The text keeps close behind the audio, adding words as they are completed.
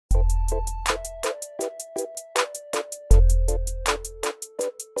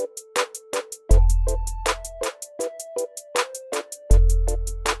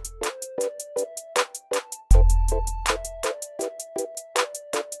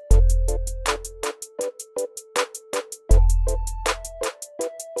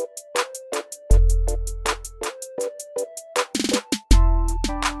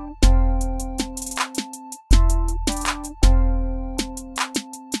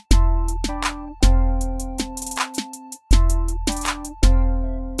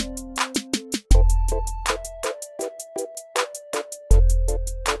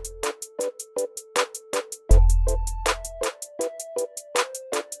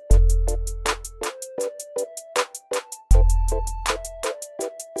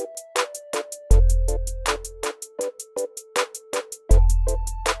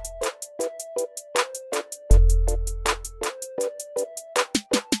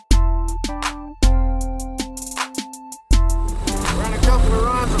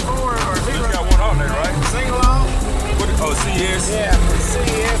Yeah,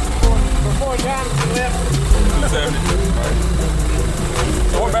 CES before Jonathan left. 270. Right.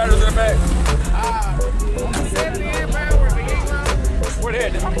 So what battery is that back? 70 amp hour, the YING. Where they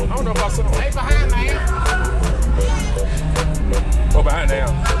at? I don't know if I saw them. They behind the amp. Oh, behind the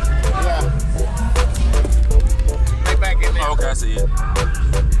amp. Yeah. They back in there. Oh, okay, I see it.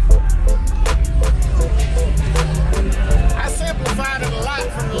 I simplified it a lot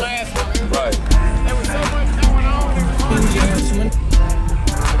from the last one. Right. There was so much going on.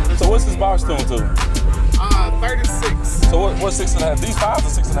 So what's this box tuned to? 36. So what's 6.5? These 5s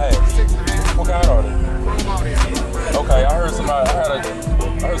or 6.5? 6.5. What kind are they? Chrome audio. Okay, I heard somebody. I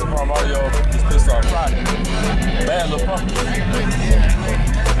heard some Chrome audio. Just pissed off Friday. Bad little pump.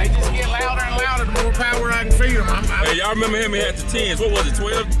 They just get louder and louder the more power I can feed them. Hey, y'all remember him? He had the 10s. What was it?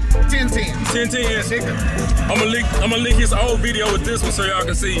 12? 10-10. 10-10. I'm gonna link his old video with this one so y'all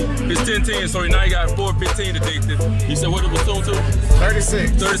can see his 10-10. So now he got 415 addicted. You said what it was tuned to?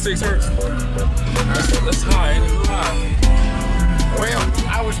 36. 36 hertz. That's high, ain't it? High. Well,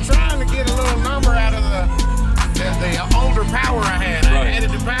 I was trying to get a little number out of the older power I had. Right. I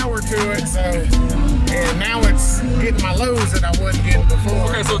added the power to it, so and now it's getting my lows that I wasn't getting before.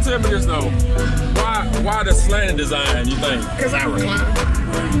 Okay, so tell me this though. Why the slanted design, you think? Because I recline.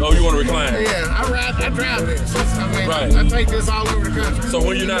 Oh, you want to recline? Yeah, I drive this. I mean, right. I take this all over the country. So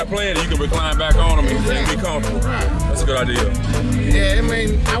when you're not playing it, you can recline back on them and be comfortable. Right. That's a good idea. Yeah, I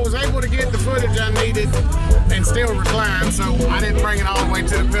mean, I was able to get the footage I needed and still recline, so I didn't bring it all the way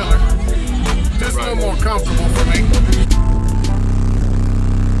to the pillar. Just a little more comfortable for me.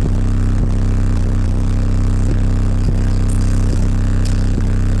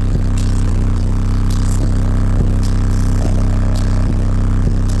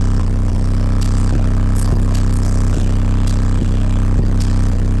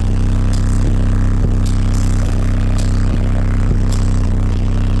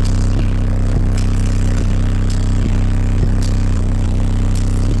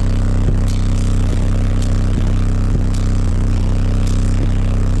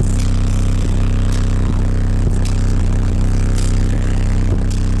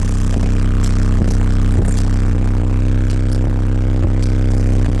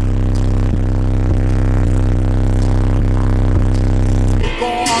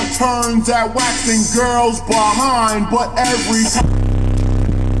 Turns at waxing girls behind, but every time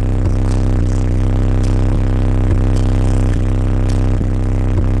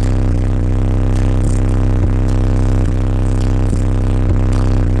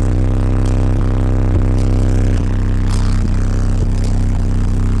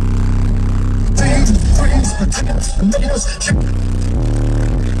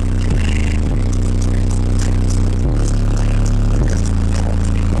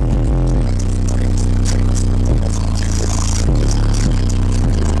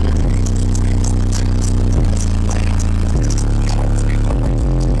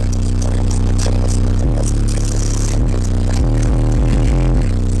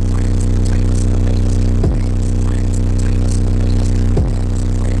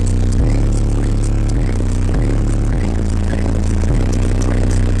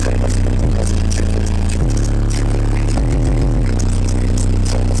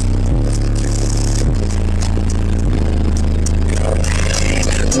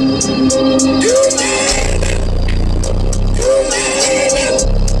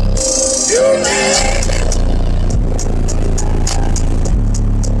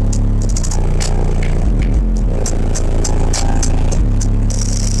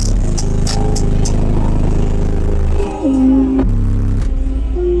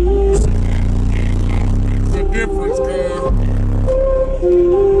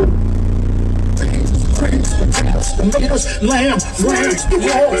lamb, rams,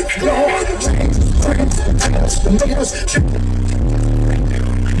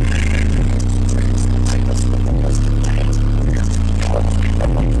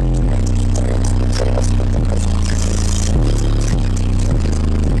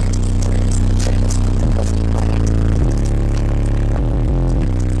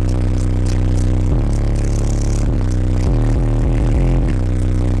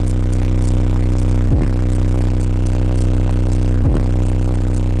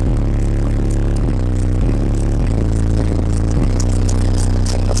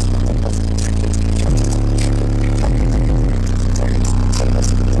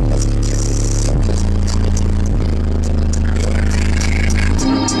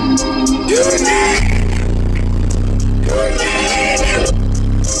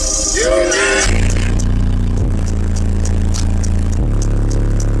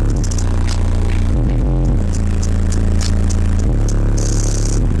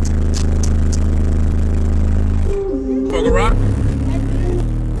 the Rock?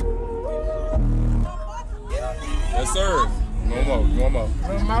 Yes, sir. One more. One more?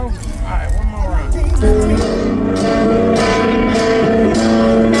 All right, one more round.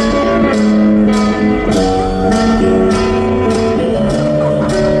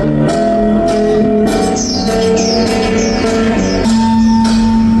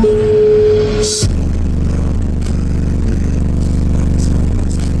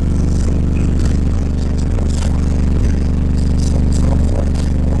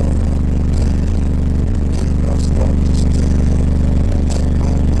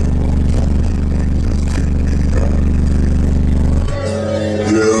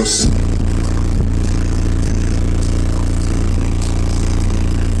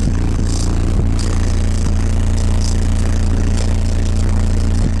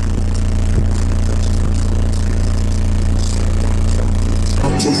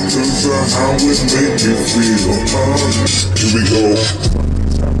 How it make you feel? Here we go.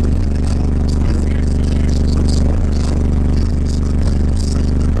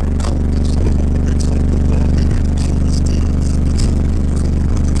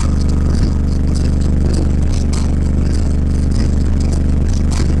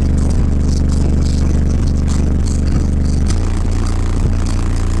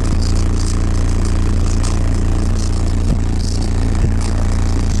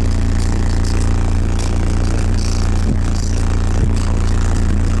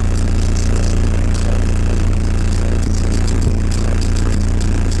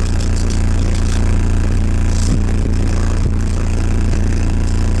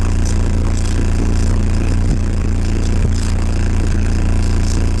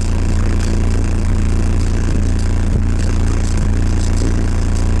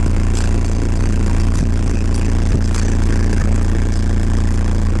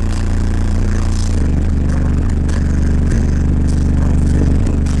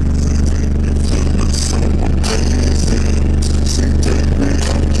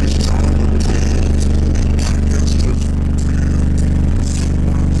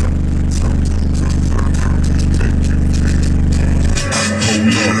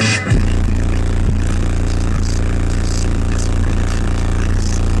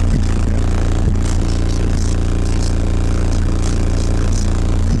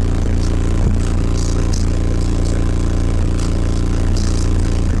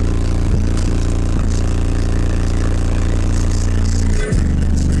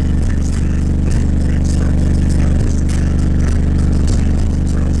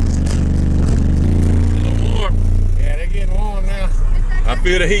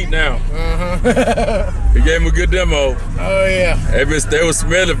 Feel the heat now. He gave him a good demo. Oh yeah. They was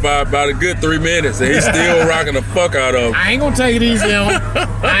smelling for about a good 3 minutes, and he's still rocking the fuck out of them. I ain't gonna take it easy on him.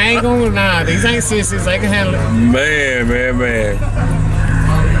 I ain't gonna, nah, these ain't sissies, they can handle it. Man.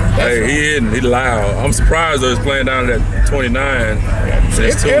 Hey, he loud. I'm surprised though he's playing down at 29.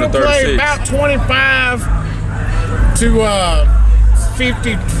 It'll play about 25 to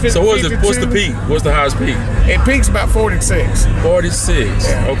 50, so what's the peak? What's the highest peak? It peaks about 46. 46.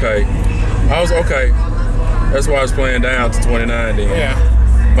 Yeah. Okay. Okay. That's why I was playing down to 29 then.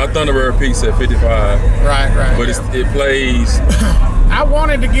 Yeah. My Thunderbird peaks at 55. Right. But it plays. I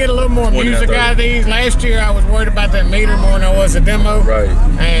wanted to get a little more music out of these. Last year I was worried about that meter more than I was a demo. Right.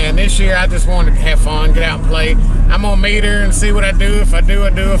 And this year I just wanted to have fun, get out and play. I'm gonna meter and see what I do. If I do, I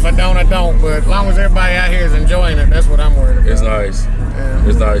do. If I don't, I don't. But as long as everybody out here is enjoying it, that's what I'm worried about. It's nice. Yeah.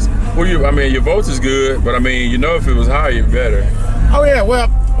 It's nice. Well, I mean, your votes is good, but I mean, you know, if it was higher, better. Oh yeah. Well,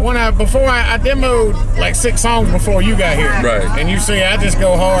 before I demoed like 6 songs before you got here. Right. And you see, I just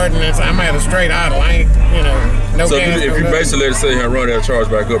go hard, and I'm at a straight idle. I ain't, no. So gas, if you basically let it sit here and run that charge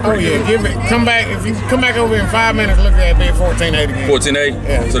back up. Oh yeah, come back. If you come back over in 5 minutes, look at that bid 14.8 again. 14.8.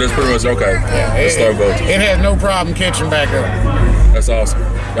 Yeah. So that's pretty much okay. Yeah. Let's start voting. It has no problem catching back up. That's awesome.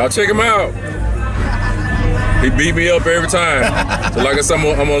 Y'all check him out. He beat me up every time. So like I said, I'm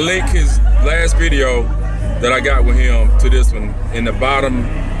gonna link his last video that I got with him to this one in the bottom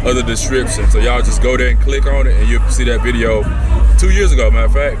of the description. So y'all just go there and click on it, and you'll see that video 2 years ago, matter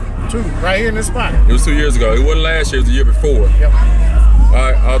of fact. 2, right here in this spot. It was 2 years ago. It wasn't last year, it was the year before. Yep. All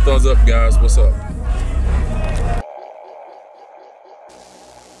right, all thumbs up, guys. What's up?